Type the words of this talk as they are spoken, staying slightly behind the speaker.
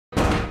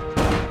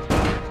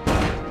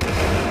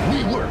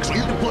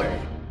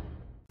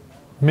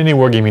Mini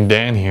Wargaming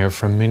Dan here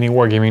from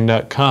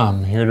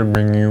miniwargaming.com, here to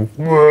bring you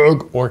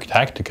Orc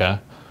Tactica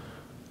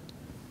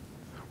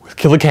with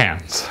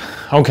KillaKanz.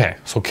 Okay,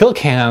 so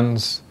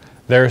KillaKanz,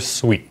 they're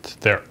sweet,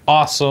 they're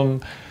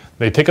awesome,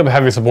 they take up a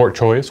heavy support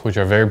choice, which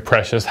are very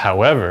precious.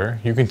 However,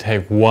 you can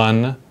take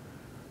 1,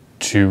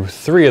 2,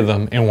 3 of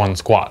them in one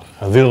squad,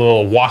 a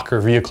little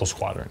walker vehicle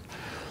squadron.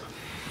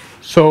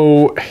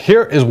 So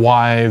here is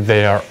why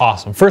they are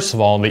awesome. First of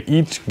all, they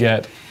each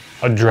get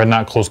a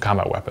Dreadnought close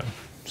combat weapon.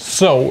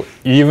 So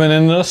even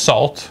in an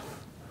assault,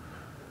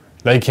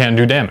 they can't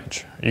do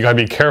damage. You gotta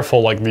be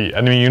careful, like the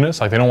enemy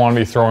units, like they don't want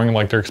to be throwing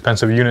like their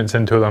expensive units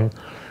into them,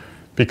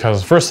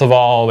 because first of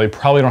all, they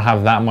probably don't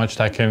have that much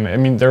that can, I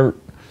mean, they're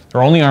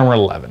only armor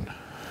 11,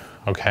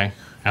 okay?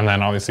 And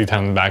then obviously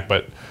 10 in the back,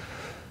 but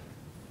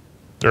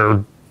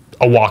they're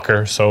a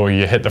walker, so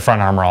you hit the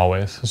front armor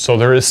always. So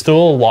there is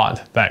still a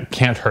lot that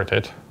can't hurt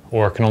it,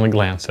 or can only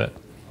glance it.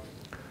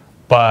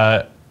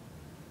 But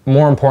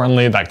more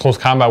importantly, that close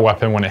combat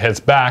weapon, when it hits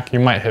back,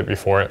 you might hit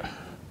before it,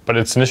 but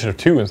it's initiative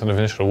 2 instead of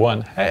initiative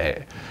 1.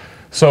 Hey.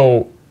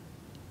 So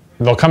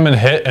they'll come and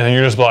hit, and then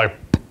you're just like,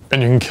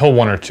 and you can kill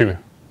 1 or 2.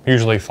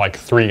 Usually it's like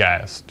 3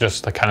 guys,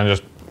 just to kind of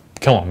just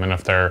kill them. And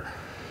if they're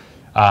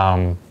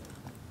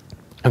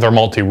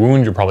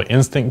multi-wound, you're probably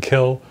instant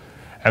kill.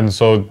 And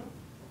so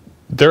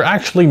they're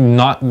actually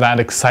not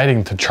that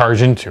exciting to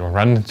charge into or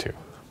run into.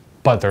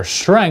 But their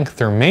strength,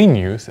 their main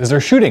use, is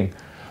their shooting.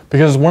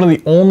 Because it's one of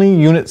the only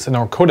units in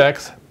our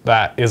codex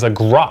that is a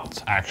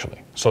grot,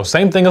 actually. So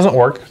same thing as an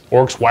orc.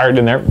 Orc's wired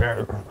in there,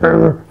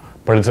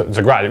 but it's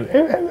a grot.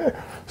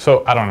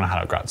 So I don't know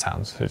how a grot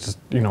sounds. It's just,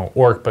 you know,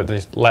 orc, but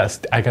there's less,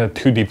 I got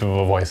too deep of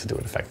a voice to do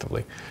it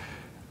effectively.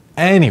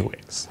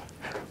 Anyways,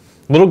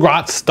 little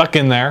grot's stuck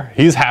in there.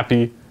 He's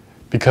happy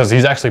because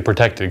he's actually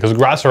protected. Because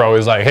grots are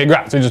always like, hey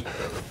grots, they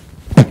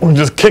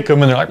just kick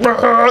them and they're like,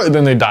 and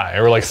then they die.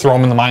 Or like throw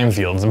them in the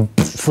minefields and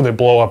they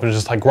blow up. It's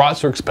just like,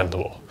 grots are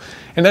expendable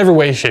in every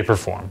way, shape, or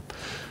form.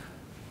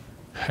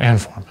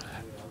 And form.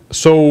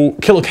 So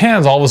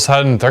KillaKanz, all of a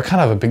sudden, they're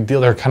kind of a big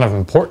deal. They're kind of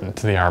important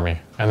to the army.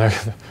 And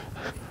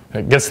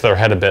it gets to their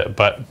head a bit,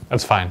 but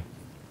that's fine.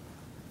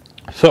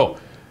 So,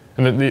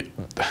 and the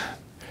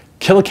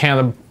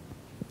KillaKanz,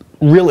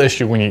 the real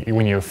issue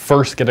when you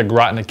first get a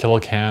grot in a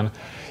KillaKanz,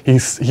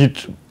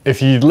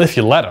 if you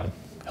let him,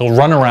 he'll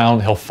run around,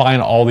 he'll find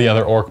all the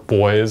other orc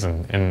boys,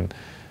 and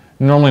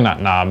normally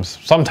not knobs,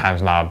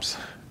 sometimes knobs,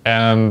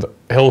 and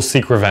he'll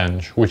seek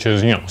revenge, which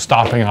is, you know,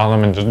 stomping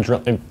on them and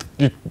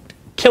just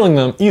killing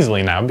them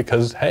easily now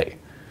because, hey,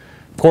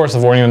 of course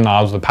avoiding the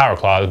knobs with power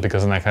claws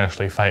because then they can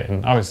actually fight,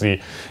 and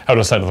obviously out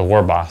of sight of the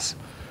war boss.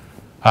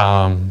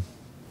 But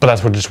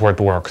that's what the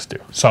orcs do.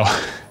 So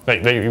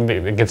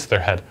it gets to their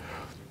head.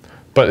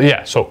 But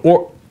yeah,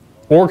 so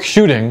orc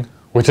shooting,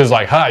 which is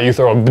like, you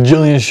throw a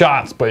bajillion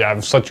shots, but you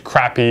have such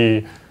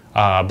crappy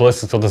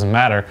ballistic skill, doesn't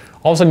matter.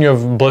 All of a sudden you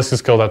have a ballistic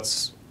skill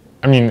that's,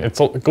 I mean,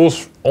 it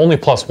goes only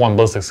 +1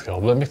 ballistic skill,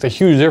 but it makes a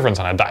huge difference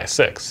on a die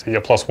 6. You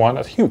get +1,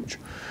 that's huge.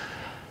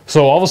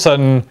 So all of a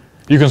sudden,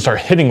 you can start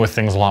hitting with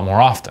things a lot more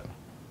often.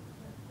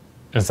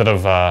 Instead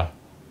of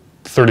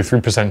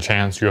 33%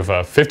 chance, you have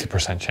a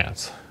 50%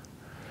 chance.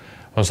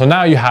 So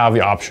now you have the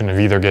option of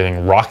either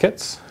getting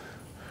rockets,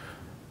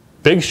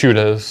 big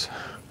shooters,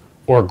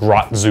 or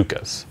grot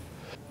zookas.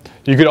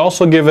 You could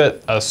also give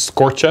it a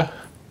Scorcha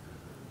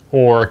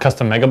or a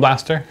custom Mega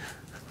Blaster.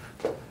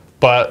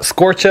 But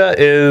Scorcha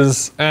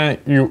is,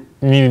 you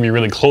need to be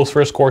really close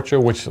for a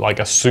Scorcha, which like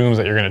assumes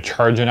that you're going to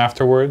charge in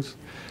afterwards,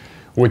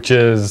 which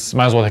is,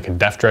 might as well take a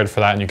Death Dread for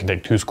that, and you can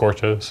take 2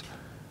 Scorchas.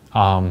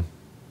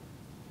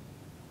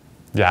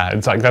 Yeah,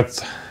 it's like,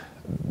 that's,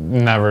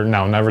 never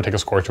take a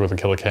Scorcha with a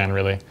KillaKanz,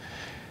 really.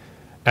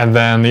 And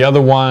then the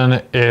other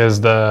one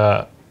is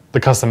the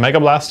custom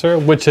Mega Blaster,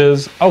 which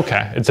is,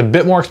 okay, it's a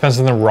bit more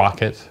expensive than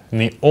Rocket, and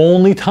the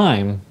only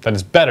time that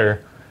it's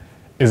better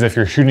is if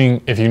you're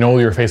shooting, if you know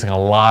you're facing a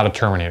lot of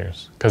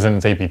Terminators, because then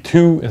it's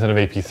AP2 instead of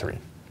AP3.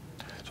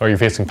 So are you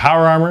facing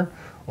power armor,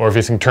 or are you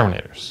facing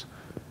Terminators?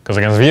 Because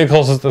against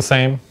vehicles it's the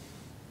same,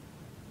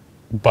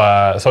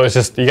 but, so it's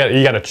just, you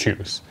gotta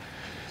choose.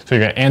 So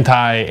you got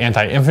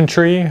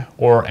anti-infantry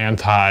or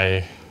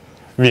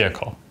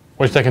anti-vehicle,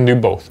 which they can do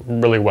both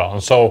really well.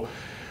 And so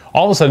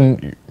all of a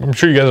sudden, I'm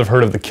sure you guys have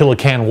heard of the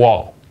KillaKanz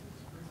wall.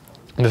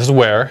 And this is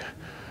where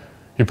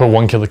you put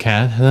 1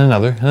 KillaKanz, and then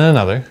another, and then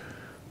another.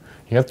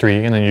 You got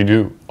 3, and then you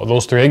do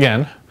those 3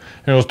 again,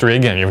 and those 3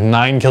 again. You have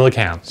 9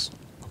 KillaKanz,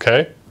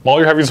 okay? All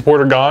your heavy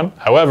support are gone.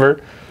 However,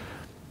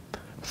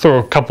 throw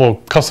a couple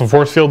custom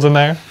force fields in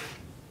there.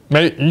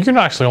 You can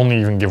actually only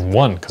even give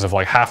 1, because if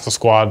like half the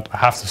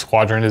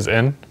squadron is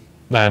in,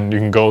 then you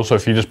can go. So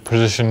if you just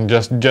position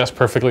just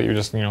perfectly, you're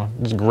just, you know,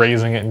 just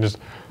grazing it and just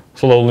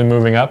slowly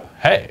moving up.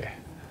 Hey,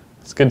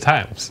 it's good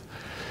times.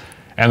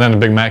 And then the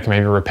Big Mac can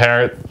maybe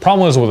repair it. The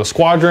problem is with a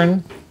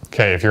squadron,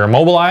 okay, if you're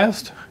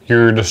immobilized,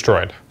 you're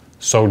destroyed.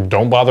 So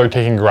don't bother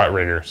taking Grot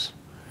Raiders.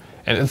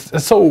 And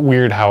it's so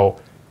weird how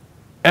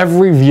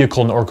every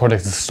vehicle in the Orc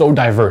Codex is so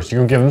diverse. You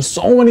can give them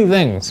so many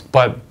things,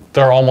 but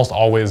they're almost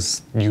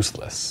always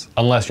useless.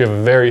 Unless you have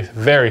a very,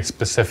 very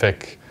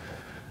specific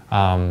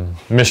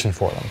mission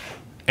for them.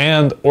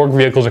 And orc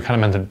vehicles are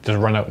kind of meant to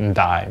just run out and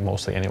die,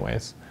 mostly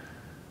anyways.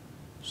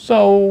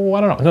 So,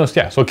 I don't know. No,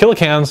 yeah, so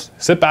KillaKanz,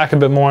 sit back a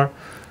bit more,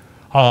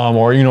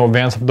 or, you know,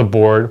 advance up the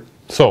board.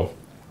 So,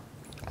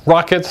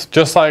 rockets,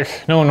 just like,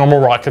 you know, normal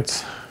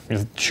rockets,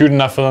 you shoot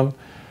enough of them,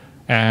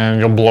 and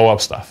you'll blow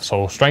up stuff.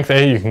 So, strength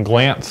 8, you can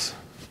glance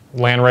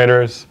land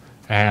raiders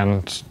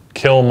and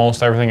kill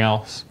most everything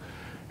else.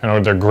 You know,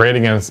 they're great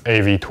against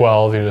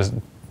AV-12, you just,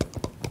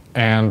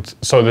 and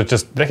so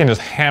they can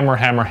just hammer,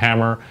 hammer,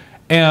 hammer,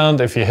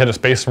 and if you hit a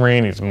Space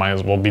Marine, you might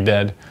as well be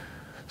dead.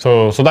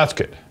 So that's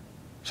good.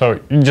 So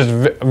just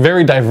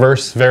very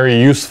diverse,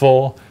 very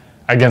useful.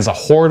 Against a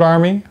horde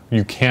army,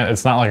 you can't,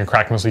 it's not like a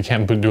Kraken, so you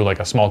can't do like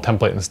a small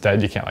template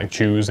instead. You can't like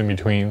choose in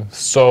between.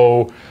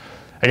 So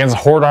against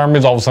horde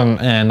armies, all of a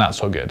sudden, not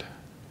so good.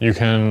 You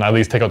can at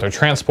least take out their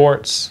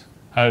transports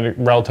at a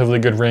relatively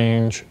good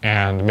range,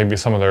 and maybe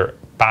some of their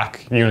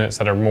back units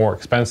that are more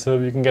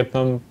expensive, you can get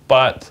them.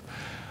 But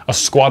a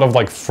squad of,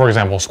 like, for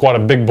example, a squad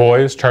of big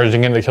boys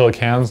charging into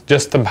KillaKanz,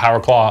 just the Power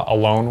Claw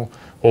alone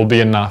will be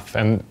enough,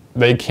 and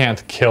they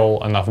can't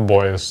kill enough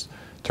boys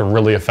to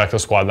really affect a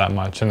squad that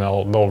much, and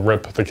they'll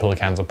rip the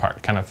KillaKanz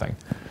apart, kind of thing.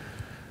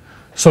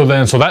 So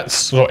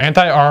that's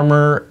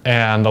anti-armor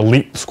and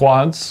elite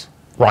squads,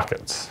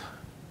 rockets.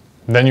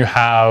 Then you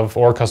have,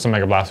 or custom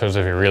Mega Blasters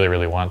if you really,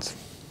 really want.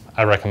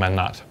 I recommend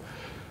not.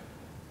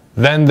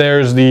 Then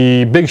there's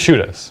the big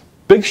shooters.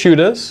 Big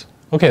shooters,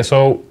 okay,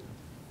 so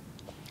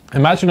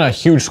imagine a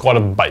huge squad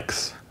of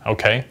bikes,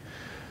 okay?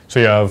 So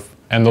you have,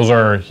 and those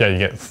are, yeah, you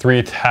get 3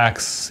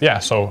 attacks. Yeah,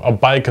 so a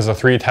bike is a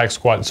 3-attack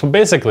squad. So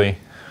basically,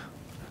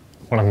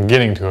 what I'm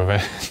getting to of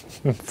it,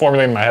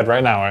 formulating in my head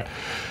right now,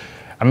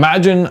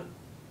 imagine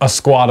a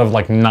squad of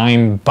like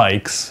 9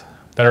 bikes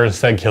that are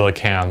instead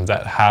KillaKanz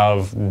that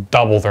have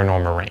double their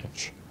normal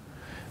range.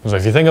 So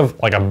if you think of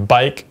like a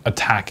bike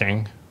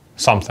attacking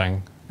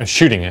something and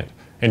shooting it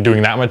and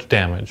doing that much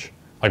damage,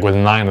 like with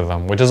 9 of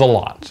them, which is a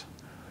lot,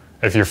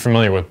 if you're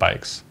familiar with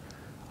bikes,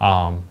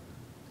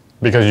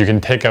 because you can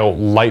take out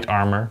light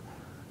armor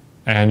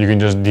and you can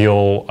just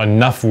deal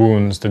enough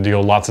wounds to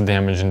deal lots of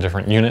damage in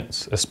different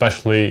units,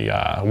 especially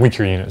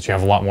weaker units. You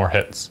have a lot more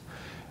hits.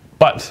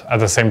 But at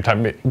the same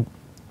time,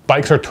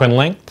 bikes are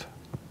twin-linked,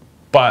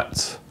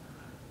 but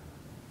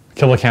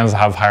KillaKanz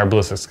have higher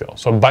ballistic skill.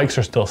 So bikes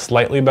are still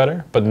slightly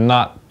better, but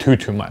not too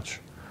much.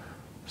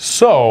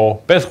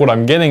 So basically what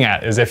I'm getting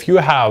at is if you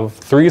have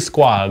 3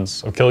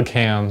 squads of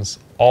KillaKanz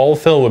all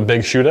filled with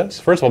big shooters,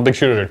 first of all, big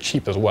shooters are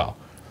cheap as well.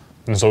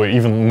 And so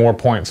even more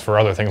points for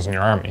other things in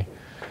your army.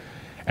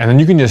 And then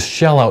you can just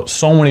shell out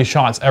so many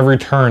shots every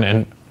turn,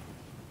 and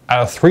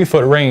at a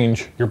 3-foot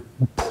range, you're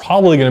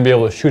probably going to be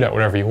able to shoot at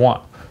whatever you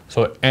want.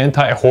 So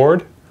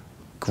anti-horde,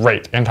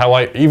 great.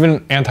 Anti-light,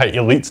 even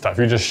anti-elite stuff,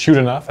 you just shoot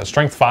enough. At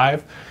strength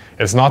 5,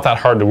 it's not that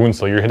hard to wound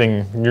still. You're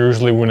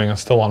usually wounding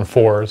still on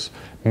 4s,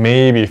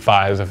 maybe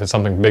 5s if it's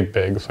something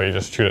big, so you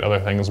just shoot at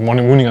other things.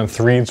 Wounding on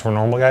 3s for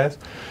normal guys.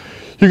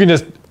 You can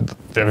just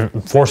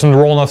force them to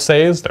roll enough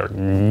saves. They're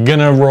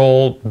gonna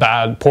roll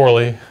bad,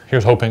 poorly,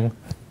 here's hoping,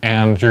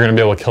 and you're gonna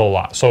be able to kill a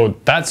lot. So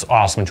that's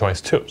awesome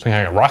choice too. So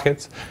you got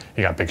rockets,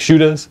 you got big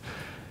shooters.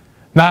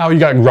 Now you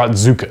got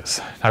Grotzukas.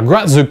 Now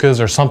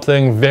Grotzukas are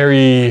something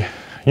very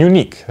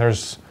unique.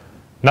 There's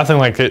nothing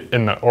like it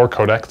in the Orc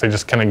Codex. They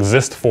just can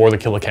exist for the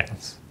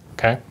KillaKanz,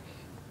 okay?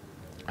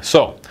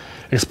 So,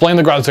 explain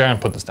the Grotzuka,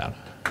 and put this down.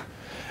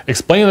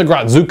 Explaining the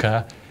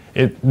Grotzuka,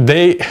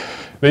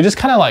 they just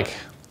kind of like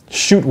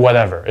shoot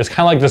whatever. It's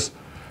kind of like just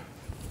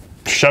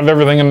shove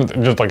everything in,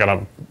 just like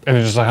and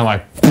it's just kind of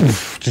like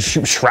poof, just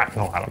shoot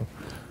shrapnel at them.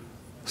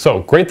 So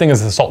great thing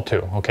is Assault 2,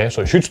 okay?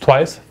 So it shoots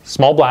twice,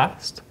 small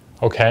blast,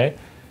 okay?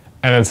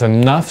 And it's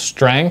enough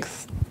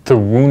strength to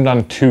wound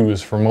on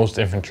 2s for most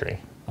infantry,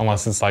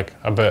 unless it's like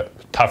a bit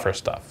tougher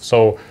stuff.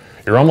 So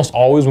you're almost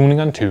always wounding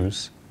on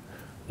 2s.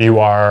 You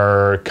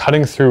are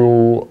cutting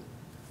through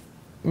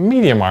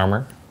medium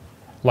armor,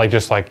 like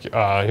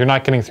you're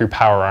not getting through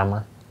power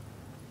armor.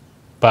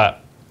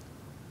 But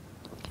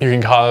you can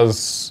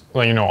cause,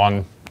 you know,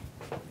 on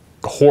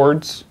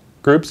hordes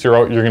groups,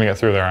 you're going to get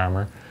through their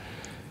armor.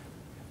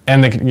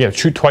 And they can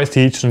shoot twice to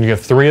each, and you get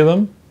 3 of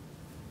them.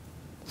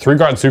 3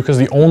 Grotzukas,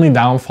 the only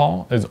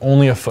downfall is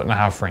only a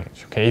 1.5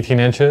 range. Okay, 18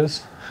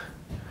 inches.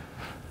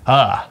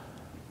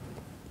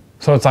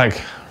 So it's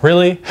like,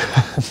 really?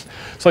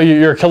 So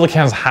your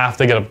KillaKanz have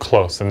to get up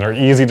close, and they're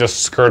easy to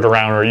skirt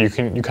around, or you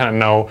kind of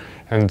know,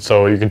 and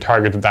so you can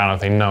target them down if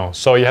they know.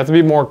 So you have to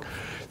be more,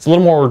 it's a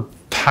little more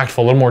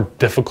tactful, a little more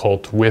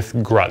difficult with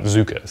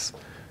Grotzukas.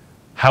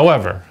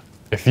 However,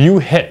 if you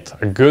hit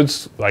a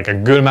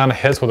good amount of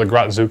hits with a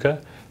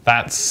Grotzuka,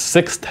 that's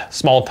 6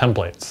 small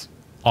templates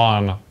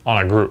on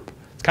a group.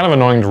 It's kind of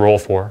annoying to roll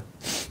for.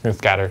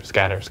 Scatter,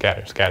 scatter,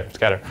 scatter, scatter,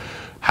 scatter.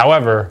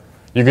 However,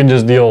 you can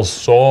just deal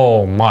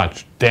so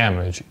much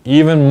damage,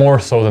 even more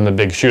so than the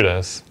big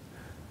shooters.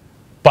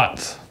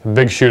 But the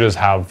big shooters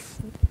have,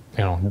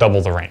 you know,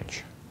 double the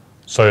range.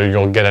 So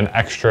you'll get an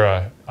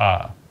extra,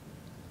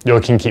 you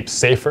can keep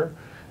safer,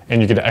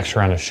 and you get an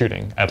extra round of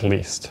shooting, at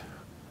least,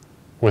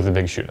 with the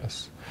big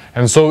shooters.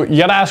 And so you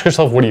gotta ask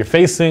yourself, what are you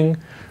facing?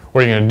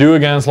 What are you gonna do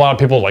against? A lot of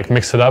people like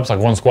mix it up. It's like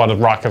one squad of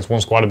rockets,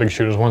 one squad of big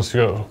shooters, one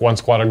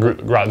squad of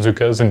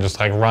Grotzukas, and just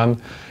like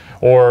run.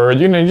 Or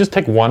you just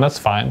take one, that's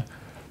fine.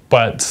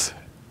 But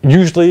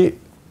usually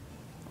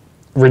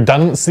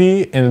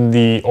redundancy in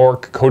the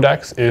Orc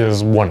Codex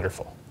is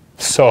wonderful.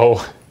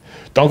 So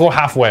don't go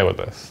halfway with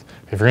this.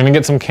 If you're gonna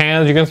get some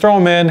cans, you can throw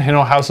them in,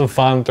 have some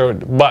fun, but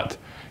you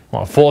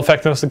want full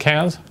effectiveness of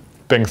cans,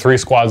 bring 3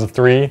 squads of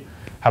 3,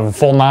 have a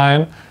full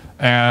 9,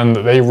 and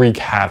they wreak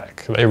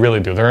havoc. They really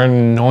do. They're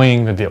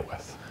annoying to deal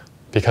with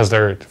because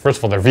first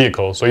of all, they're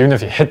vehicles. So even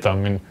if you hit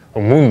them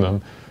or wound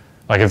them,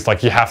 it's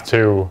like you have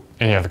to,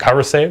 and you have a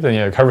cover save, then you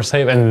have a cover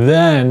save, and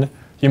then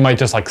you might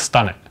just like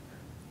stun it.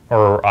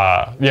 Or,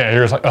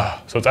 you're just like, ugh.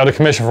 So it's out of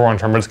commission for one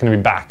turn, but it's gonna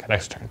be back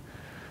next turn.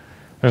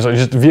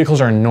 Just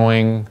vehicles are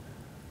annoying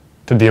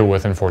to deal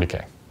with in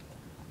 40k.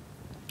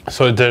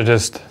 So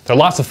they're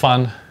lots of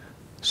fun.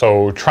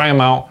 So try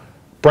them out.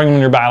 Bring them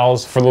in your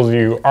battles. For those of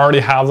you who already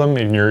have them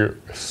and you're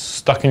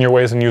stuck in your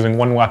ways and using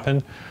one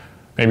weapon,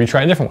 maybe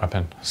try a different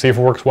weapon. See if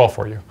it works well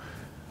for you.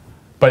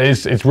 But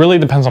it really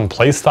depends on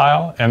play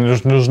style, and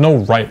there's no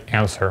right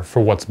answer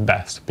for what's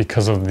best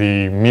because of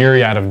the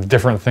myriad of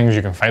different things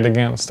you can fight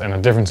against and the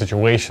different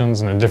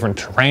situations and the different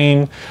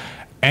terrain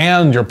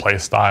and your play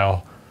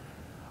style.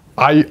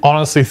 I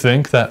honestly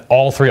think that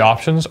all 3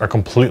 options are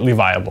completely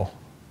viable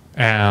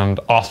and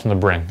awesome to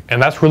bring.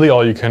 And that's really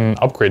all you can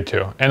upgrade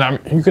to. And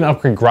you can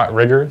upgrade Grot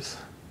Riggers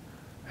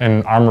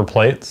and armor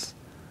plates,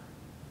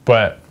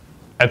 but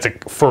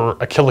for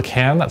a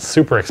KillaKanz, that's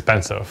super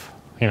expensive,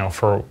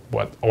 for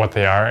what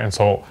they are. And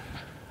so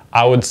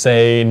I would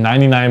say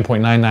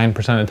 99.99%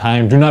 of the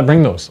time, do not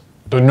bring those.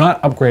 Do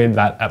not upgrade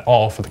that at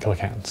all for the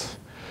KillaKanz.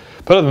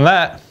 But other than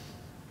that,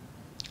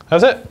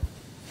 that's it.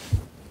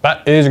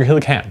 That is your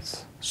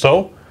KillaKanz.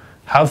 So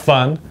have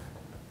fun,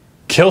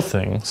 kill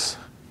things,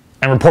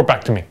 and report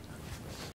back to me.